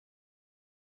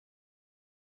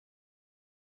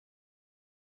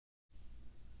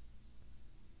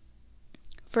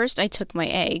First, I took my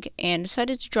egg and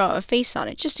decided to draw a face on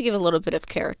it, just to give a little bit of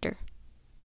character.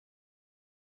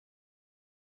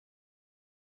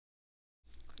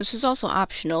 This was also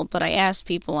optional, but I asked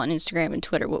people on Instagram and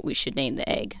Twitter what we should name the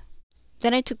egg.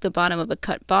 Then I took the bottom of a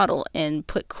cut bottle and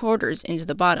put quarters into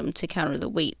the bottom to counter the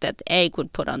weight that the egg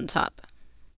would put on the top.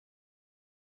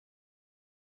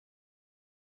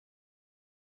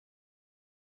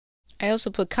 I also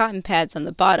put cotton pads on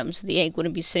the bottom so the egg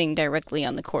wouldn't be sitting directly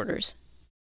on the quarters.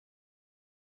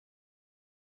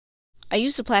 I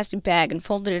used a plastic bag and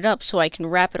folded it up so I can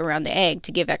wrap it around the egg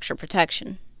to give extra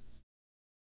protection.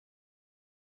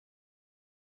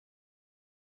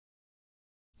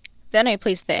 Then I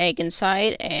placed the egg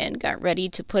inside and got ready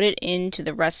to put it into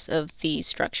the rest of the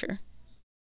structure.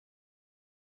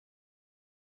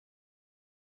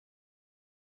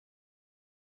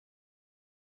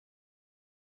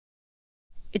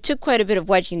 It took quite a bit of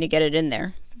wedging to get it in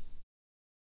there.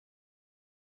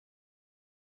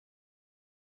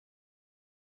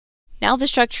 Now the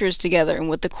structure is together, and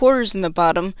with the quarters in the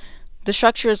bottom, the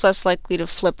structure is less likely to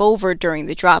flip over during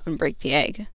the drop and break the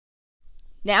egg.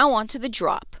 Now on to the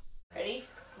drop. Ready?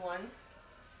 1,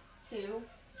 2,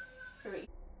 3.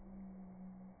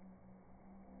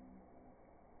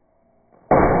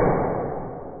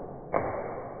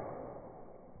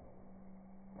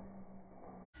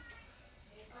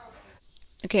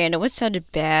 Okay, I know it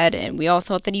sounded bad, and we all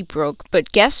thought that he broke,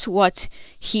 but guess what?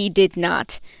 He did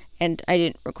not. And I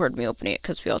didn't record me opening it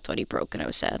because we all thought he broke, and I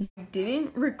was sad. I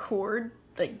didn't record,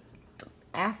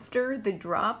 after the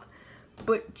drop,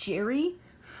 but Gerry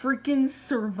freaking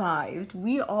survived.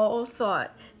 We all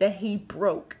thought that he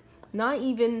broke. Not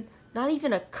even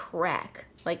a crack,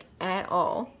 at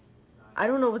all. I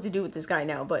don't know what to do with this guy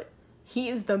now, but he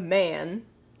is the man.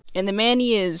 And the man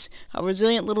he is, a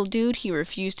resilient little dude. He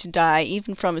refused to die,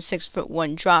 even from a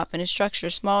 6'1" drop, and a structure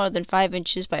smaller than 5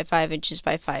 inches by 5 inches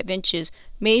by 5 inches,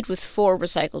 made with 4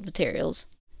 recycled materials.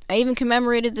 I even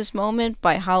commemorated this moment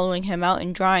by hollowing him out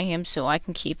and drawing him so I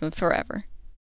can keep him forever.